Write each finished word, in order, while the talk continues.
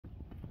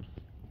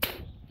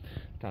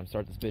Time to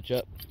start this bitch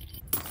up.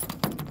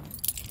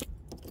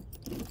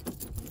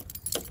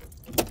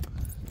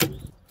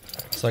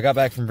 So I got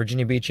back from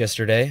Virginia Beach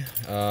yesterday.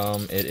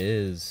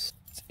 It's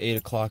 8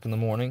 o'clock in the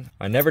morning.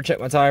 I never check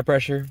my tire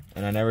pressure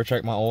and I never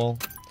check my oil.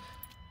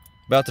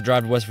 About to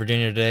drive to West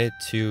Virginia today,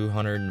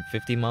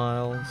 250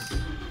 miles.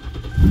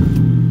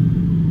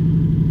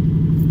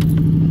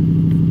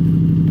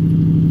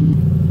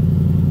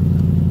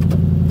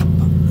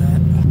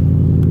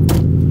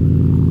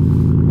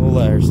 We'll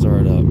let her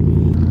start up.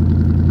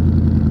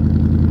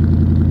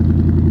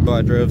 So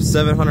I drove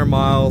 700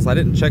 miles. I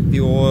didn't check the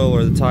oil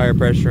or the tire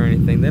pressure or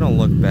anything. They don't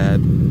look bad.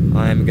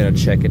 I'm gonna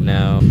check it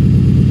now.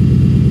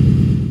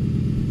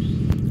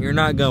 You're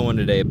not going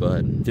today,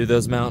 bud. Through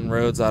those mountain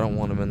roads, I don't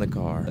want them in the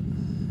car.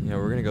 You know,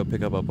 we're gonna go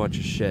pick up a bunch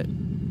of shit.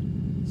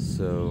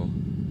 So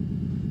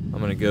I'm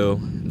gonna go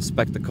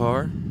inspect the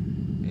car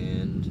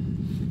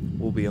and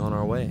we'll be on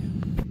our way.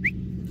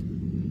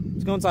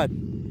 Let's go inside.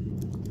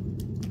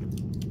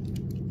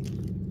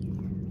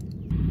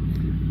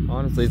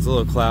 Honestly, it's a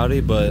little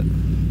cloudy, but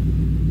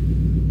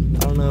I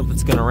don't know if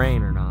it's gonna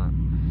rain or not.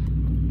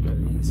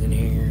 Everything's in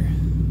here.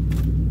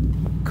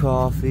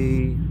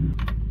 Coffee.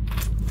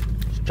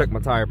 Just check my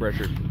tire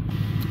pressure.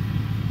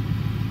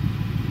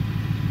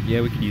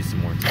 Yeah, we could use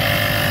some more time.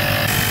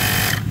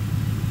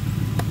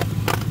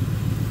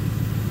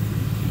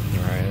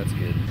 Alright, that's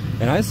good.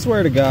 And I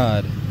swear to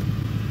God,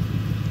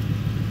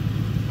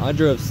 I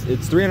drove,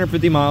 it's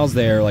 350 miles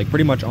there, like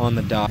pretty much on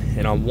the dot.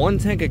 And on one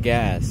tank of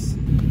gas,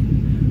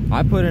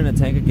 I put in a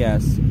tank of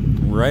gas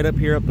right up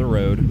here up the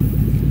road.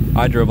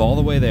 I drove all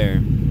the way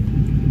there.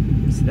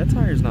 See, that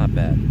tire's not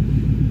bad.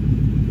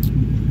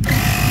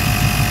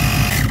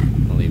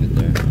 I'll leave it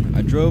there.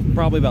 I drove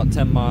probably about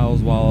 10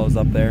 miles while I was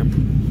up there.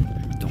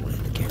 Don't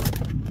hit the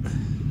camera.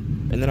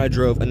 And then I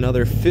drove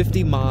another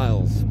 50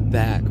 miles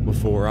back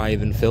before I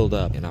even filled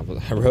up. And I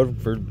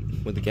rode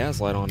with the gas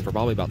light on for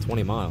probably about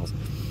 20 miles.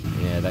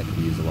 Yeah, that could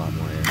use a lot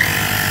more air.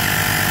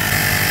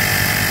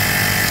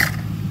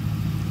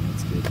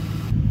 That's good.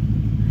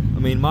 I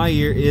mean, my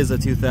year is a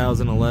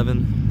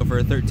 2011, but for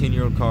a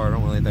 13-year-old car, I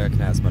don't really think I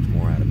can ask much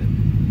more out of it.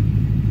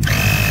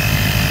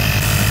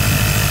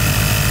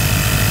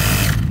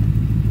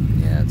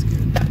 Yeah, that's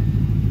good.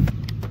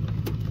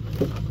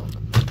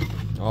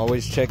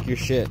 Always check your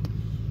shit.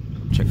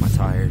 Check my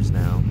tires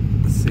now.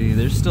 Let's see,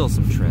 there's still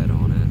some tread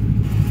on it.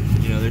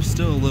 You know, there's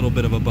still a little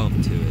bit of a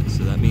bump to it,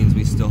 so that means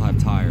we still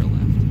have tire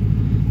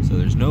left. So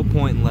there's no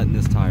point in letting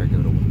this tire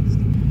go to waste.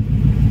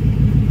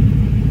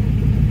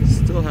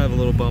 Still have a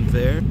little bump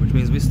there, which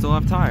means we still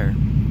have tire.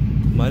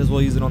 Might as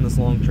well use it on this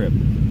long trip.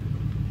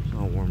 It's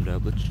all warmed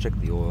up. Let's check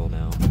the oil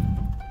now.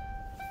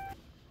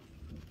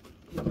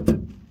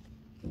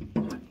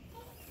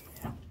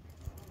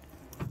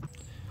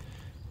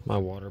 My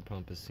water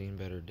pump has seen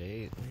better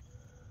days.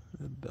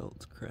 The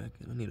belt's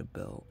cracking. I need a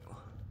belt.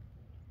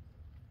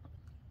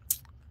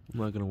 I'm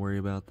not gonna worry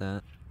about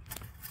that.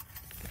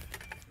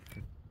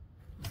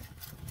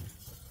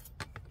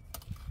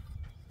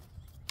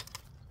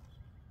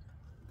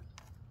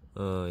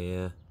 Oh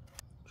yeah,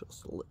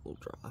 just a little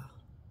dry.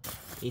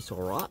 It's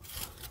alright.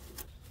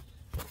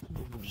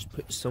 We'll just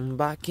put some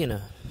back in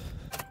her.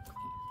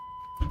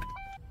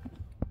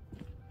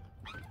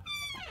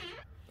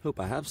 Hope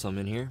I have some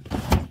in here.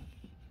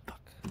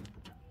 Fuck.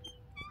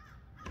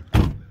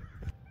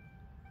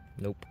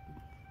 Nope.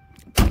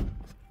 I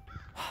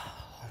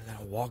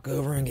gotta walk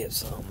over and get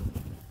some.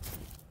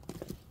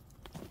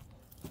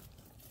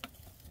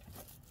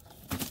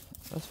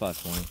 That's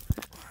 520.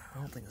 I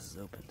don't think this is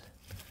opened.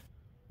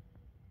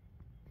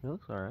 It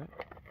looks alright.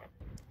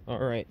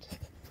 Alright.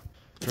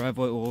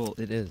 Driveway oil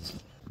it is.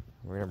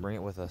 We're gonna bring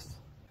it with us.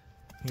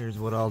 Here's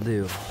what I'll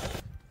do.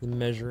 The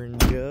measuring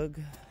jug.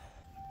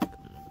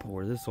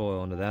 Pour this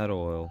oil into that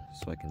oil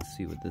so I can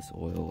see what this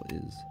oil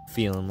is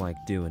feeling like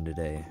doing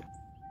today.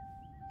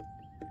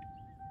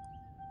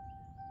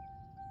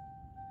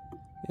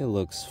 It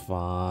looks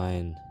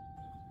fine.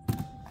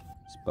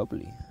 It's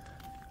bubbly.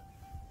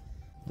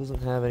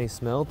 Doesn't have any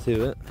smell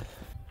to it.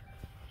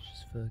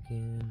 Just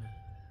fucking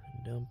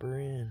dump her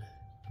in.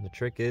 And the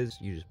trick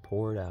is you just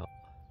pour it out.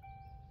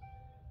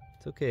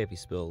 It's okay if you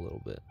spill a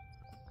little bit.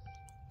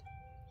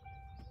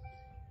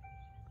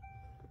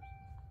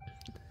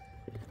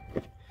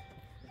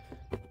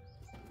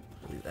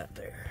 Leave that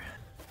there.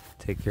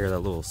 Take care of that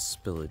little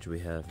spillage we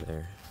have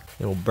there.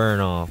 It'll burn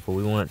off, but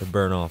we want it to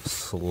burn off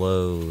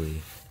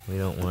slowly. We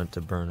don't want it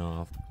to burn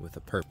off with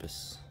a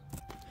purpose.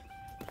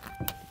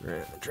 Right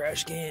in the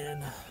trash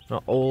can.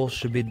 Our oil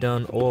should be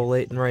done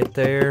oilating right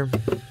there.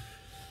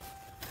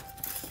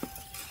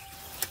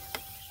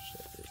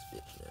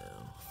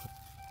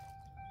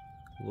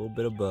 A little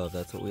bit above,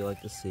 that's what we like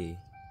to see.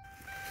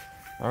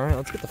 Alright,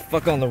 let's get the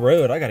fuck on the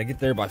road. I gotta get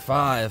there by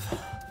 5.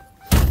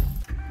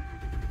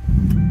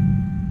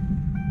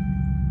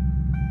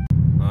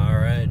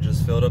 Alright,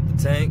 just filled up the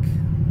tank.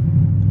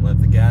 Left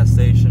the gas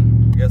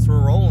station. I guess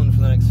we're rolling for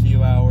the next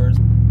few hours.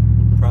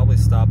 Probably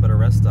stop at a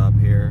rest stop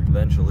here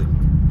eventually.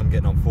 I'm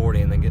getting on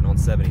 40 and then getting on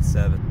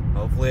 77.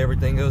 Hopefully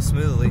everything goes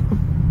smoothly.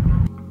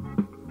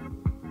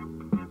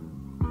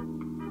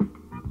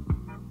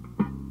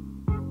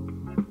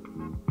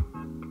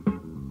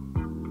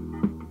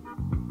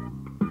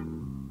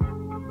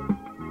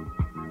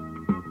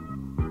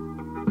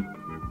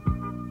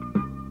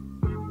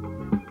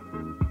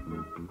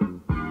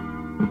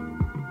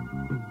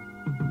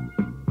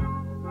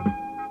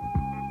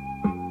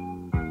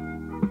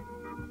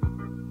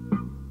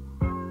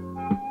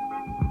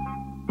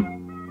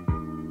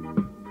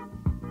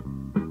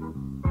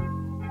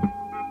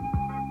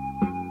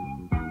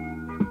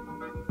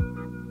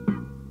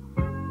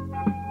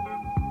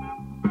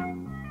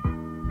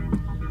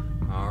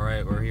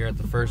 at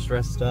the first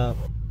rest stop.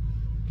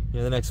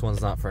 Yeah, the next one's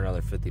not for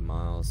another 50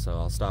 miles, so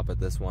I'll stop at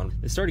this one.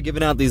 They started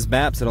giving out these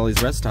maps at all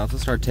these rest stops. I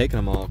started taking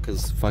them all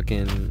because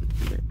fucking,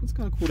 it's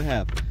kind of cool to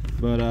have.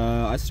 But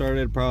I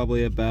started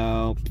probably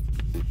about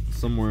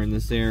somewhere in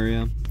this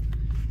area.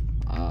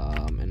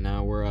 And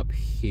now we're up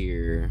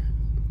here.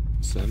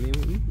 So, I mean,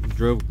 we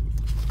drove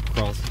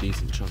across a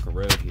decent chunk of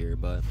road here,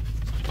 but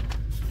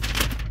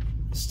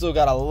still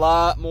got a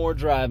lot more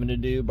driving to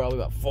do, probably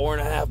about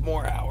 4.5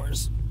 more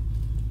hours.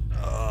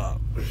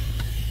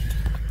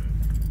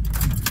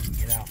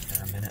 Get out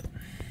for a minute.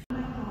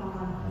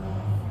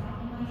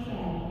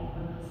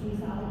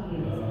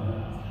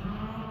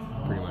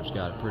 Pretty much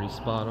got it pretty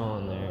spot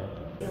on there.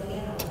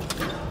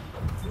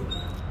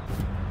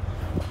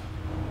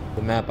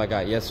 The map I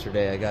got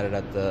yesterday, I got it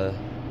at the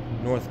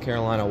North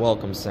Carolina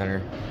Welcome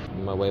Center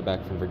on my way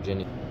back from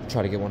Virginia.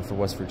 Try to get one for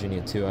West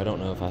Virginia too. I don't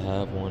know if I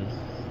have one.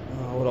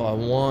 What do I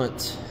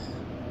want?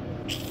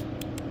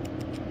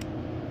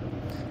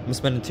 I'm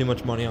spending too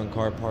much money on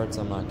car parts.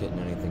 I'm not getting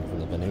anything from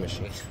the vending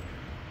machine.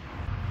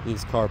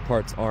 These car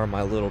parts are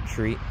my little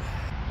treat.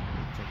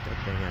 Check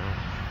that thing out.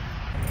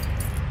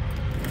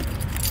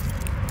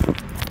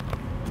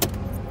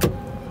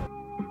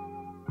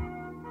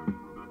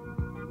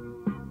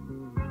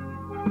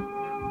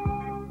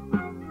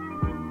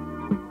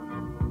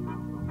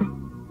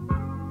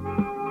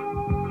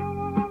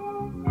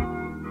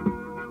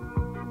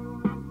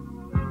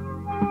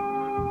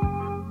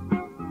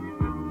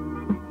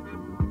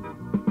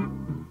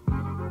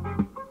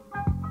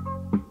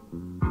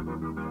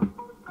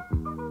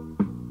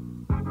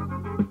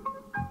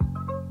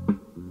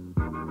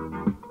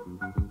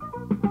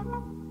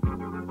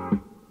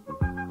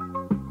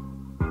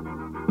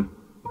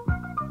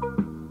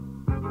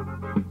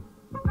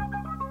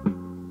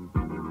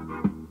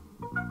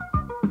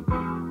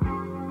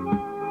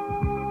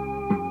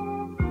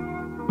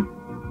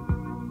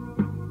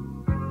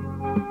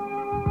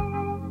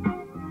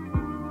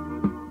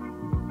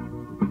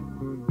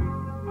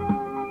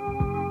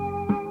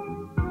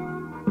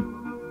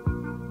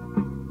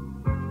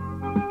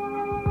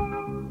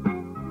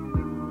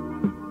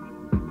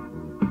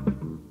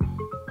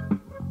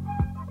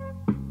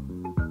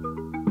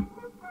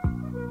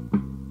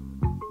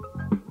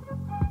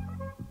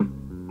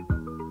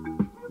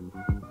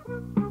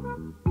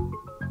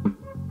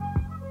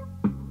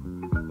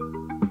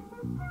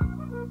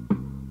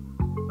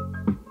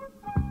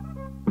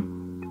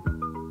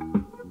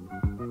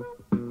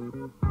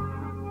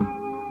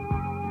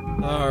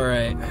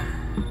 Alright.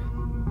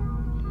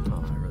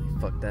 Oh, I really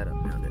fucked that up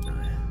now, didn't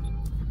I?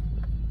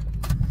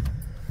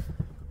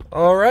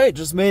 Alright,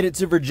 just made it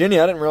to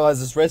Virginia. I didn't realize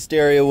this rest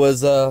area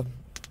was the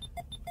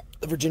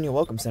Virginia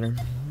Welcome Center.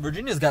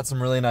 Virginia's got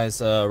some really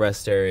nice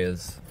rest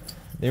areas.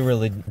 They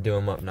really do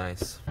them up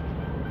nice.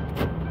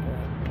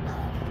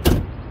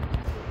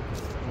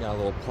 Got a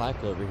little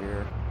plaque over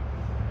here.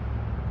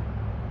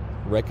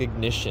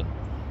 Recognition.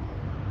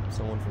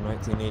 Someone from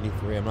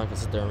 1983. I'm not gonna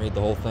sit there and read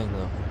the whole thing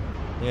though.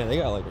 Yeah, they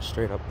got like a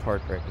straight up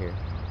park right here.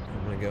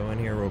 I'm gonna go in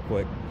here real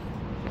quick.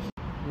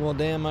 Well,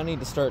 damn, I need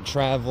to start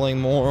traveling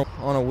more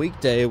on a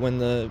weekday when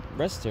the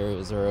rest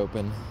areas are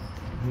open.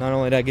 Not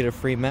only did I get a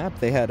free map,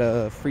 they had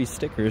free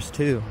stickers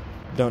too.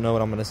 Don't know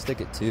what I'm gonna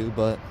stick it to,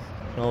 but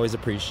I always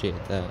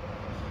appreciate that.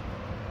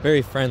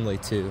 Very friendly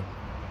too.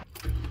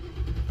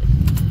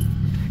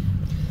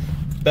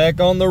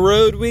 Back on the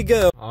road we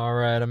go. All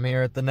right, I'm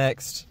here at the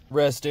next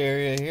rest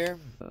area here.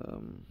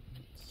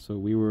 So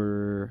we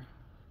were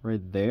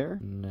right there.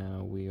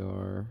 Now we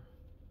are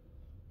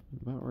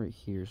about right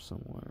here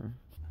somewhere.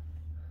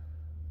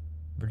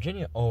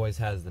 Virginia always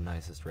has the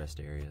nicest rest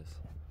areas.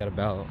 Got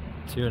about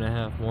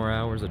 2.5 more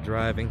hours of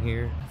driving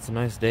here. It's a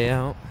nice day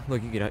out.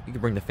 Look, you can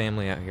bring the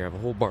family out here. Have a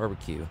whole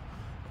barbecue.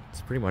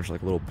 It's pretty much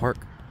like a little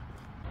park.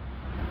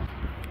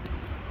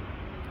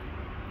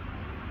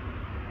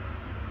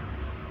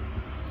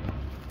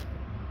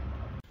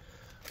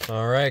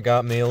 All right,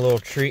 got me a little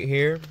treat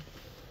here.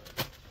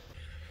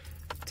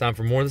 Time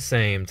for more of the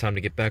same. Time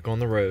to get back on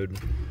the road.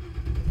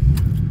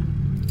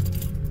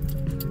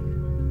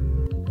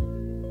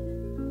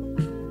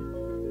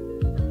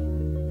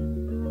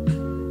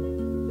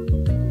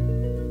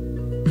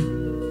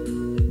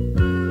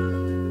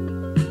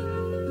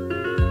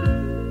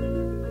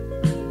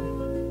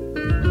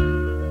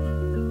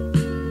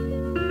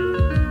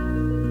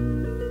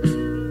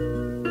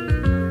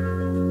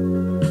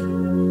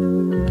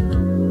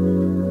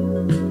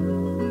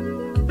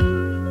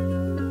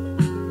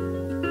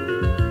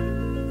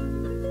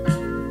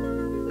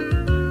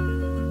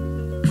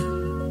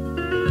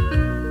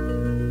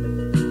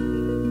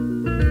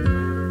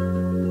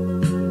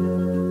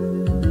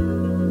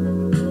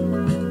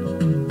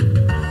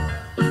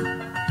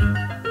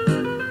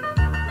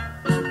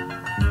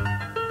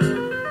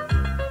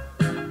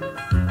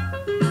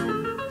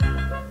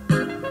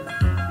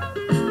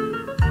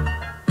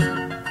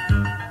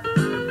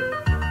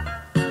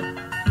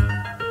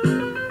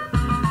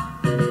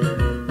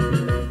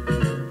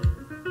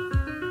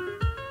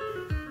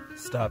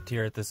 Stopped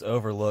here at this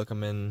overlook.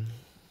 I'm in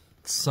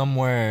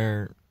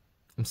somewhere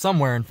I'm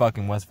somewhere in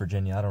fucking West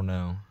Virginia, I don't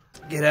know.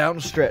 Get out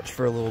and stretch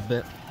for a little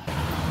bit.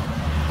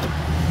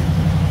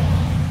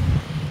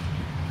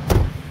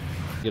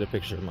 Get a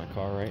picture of my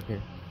car right here.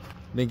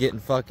 Been getting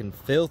fucking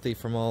filthy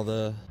from all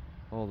the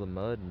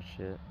mud and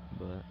shit,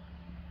 but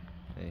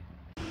hey.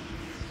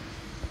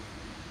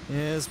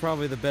 Yeah, it's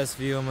probably the best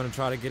view I'm gonna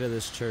try to get of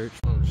this church.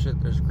 Oh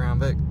shit, there's Crown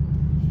Vic.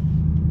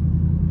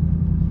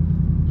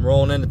 I'm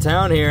rolling into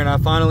town here and I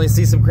finally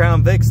see some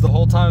Crown Vics. The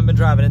whole time I've been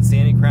driving, I didn't see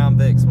any Crown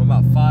Vics. I'm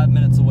about 5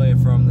 minutes away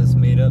from this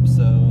meetup,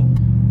 so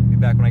I'll be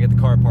back when I get the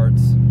car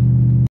parts.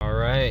 All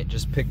right,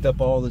 just picked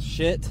up all the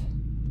shit.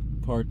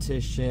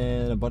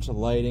 Partition, a bunch of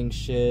lighting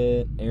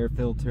shit, air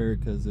filter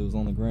because it was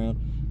on the ground,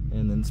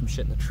 and then some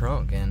shit in the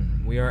trunk,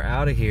 and we are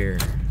out of here.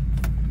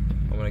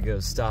 I'm gonna go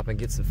stop and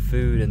get some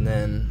food and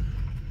then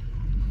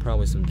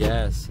probably some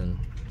gas and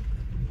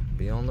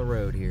be on the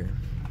road here.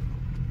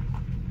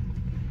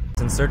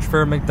 In search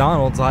for a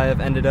McDonald's, I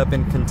have ended up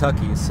in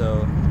Kentucky,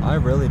 so I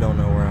really don't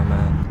know where I'm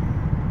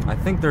at. I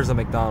think there's a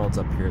McDonald's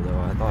up here though.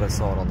 I thought I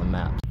saw it on the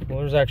map. Well,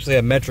 there's actually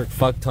a metric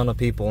fuck ton of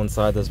people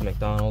inside this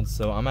McDonald's,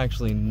 so I'm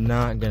actually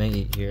not gonna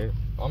eat here.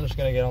 I'm just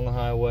gonna get on the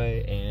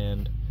highway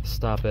and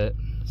stop at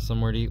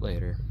somewhere to eat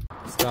later.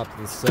 Stopped at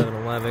the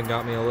 7-Eleven,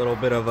 got me a little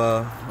bit of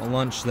a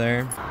lunch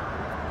there.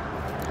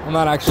 I'm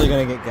not actually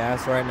gonna get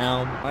gas right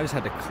now. I just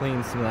had to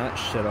clean some of that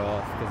shit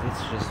off because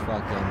it's just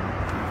fucking,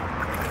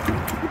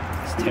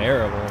 it's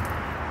terrible.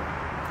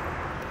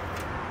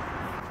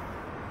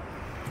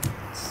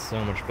 It's so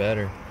much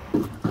better.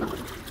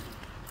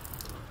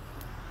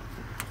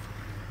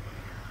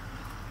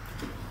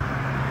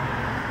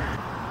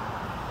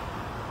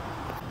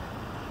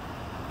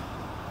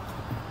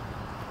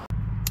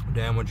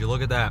 Damn, would you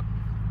look at that?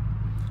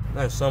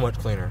 That is so much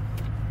cleaner.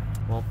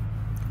 Well,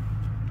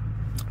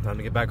 time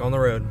to get back on the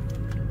road.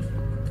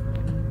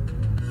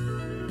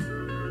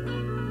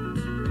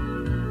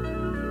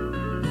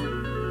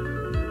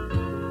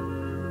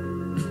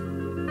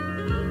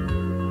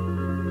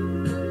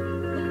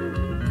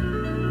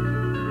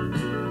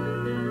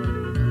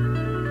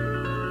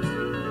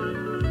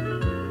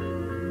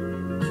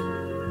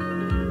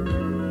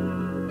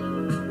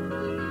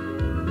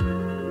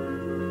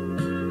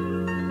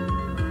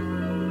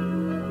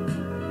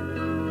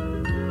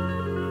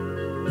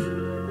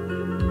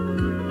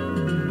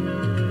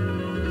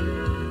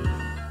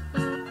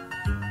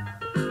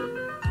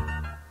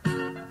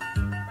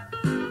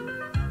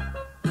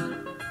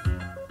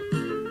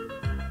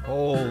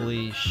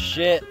 Holy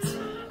shit.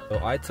 So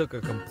I took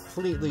a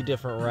completely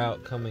different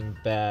route coming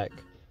back.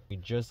 We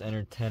just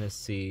entered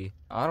Tennessee.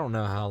 I don't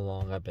know how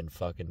long I've been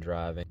fucking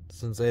driving.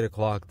 Since 8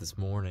 o'clock this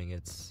morning.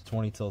 It's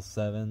 20 till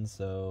 7,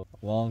 so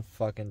long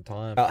fucking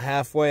time. About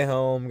halfway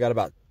home. Got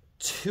about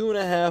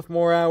 2.5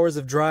 more hours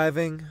of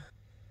driving.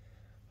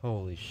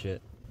 Holy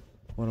shit.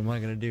 What am I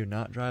gonna do?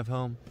 Not drive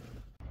home?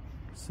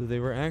 So they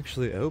were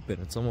actually open.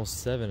 It's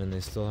almost 7 and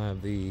they still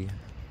have the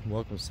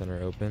Welcome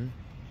Center open.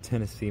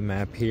 Tennessee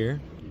map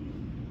here.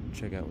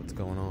 Check out what's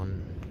going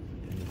on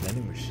in the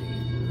vending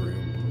machine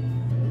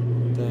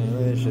room. Dang,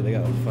 look at this shit. They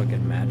got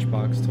fucking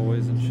Matchbox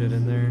toys and shit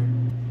in there.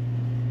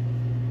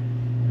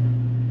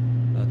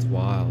 That's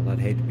wild. I'd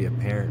hate to be a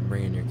parent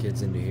bringing your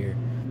kids into here.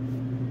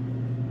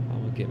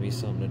 I'm gonna get me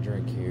something to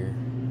drink here.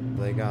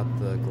 They got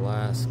the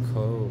glass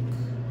Coke.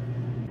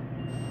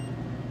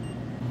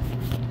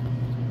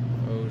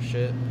 Oh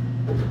shit.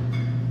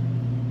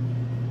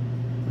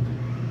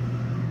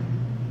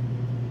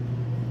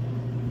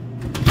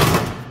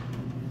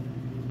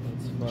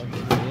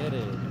 Fucking get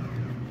it.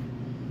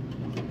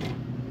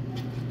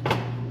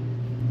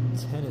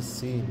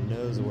 Tennessee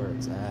knows where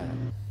it's at.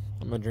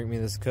 I'm gonna drink me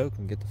this Coke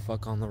and get the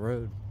fuck on the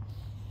road.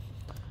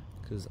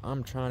 Cause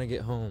I'm trying to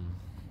get home.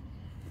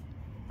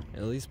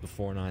 At least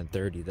before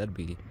 9:30.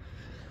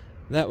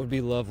 That would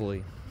be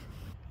lovely.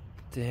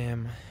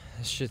 Damn,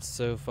 this shit's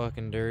so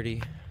fucking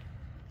dirty.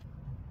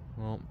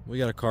 Well, we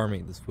got a car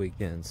meet this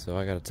weekend, so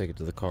I gotta take it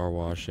to the car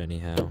wash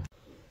anyhow.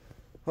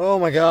 Oh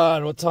my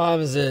god, what time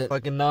is it?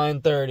 Fucking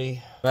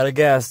 9:30. I'm at a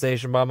gas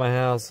station by my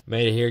house.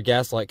 Made it here.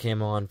 Gas light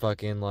came on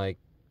fucking like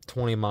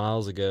 20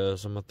 miles ago,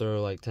 so I'm gonna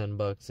throw like 10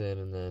 bucks in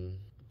and then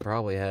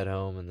probably head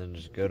home and then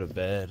just go to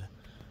bed.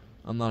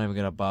 I'm not even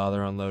gonna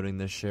bother unloading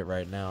this shit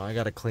right now. I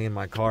gotta clean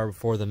my car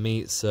before the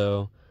meet,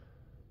 so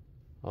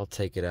I'll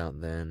take it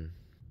out then.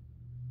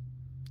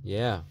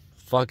 Yeah,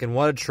 fucking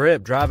what a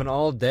trip. Driving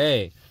all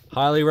day.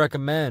 Highly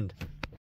recommend.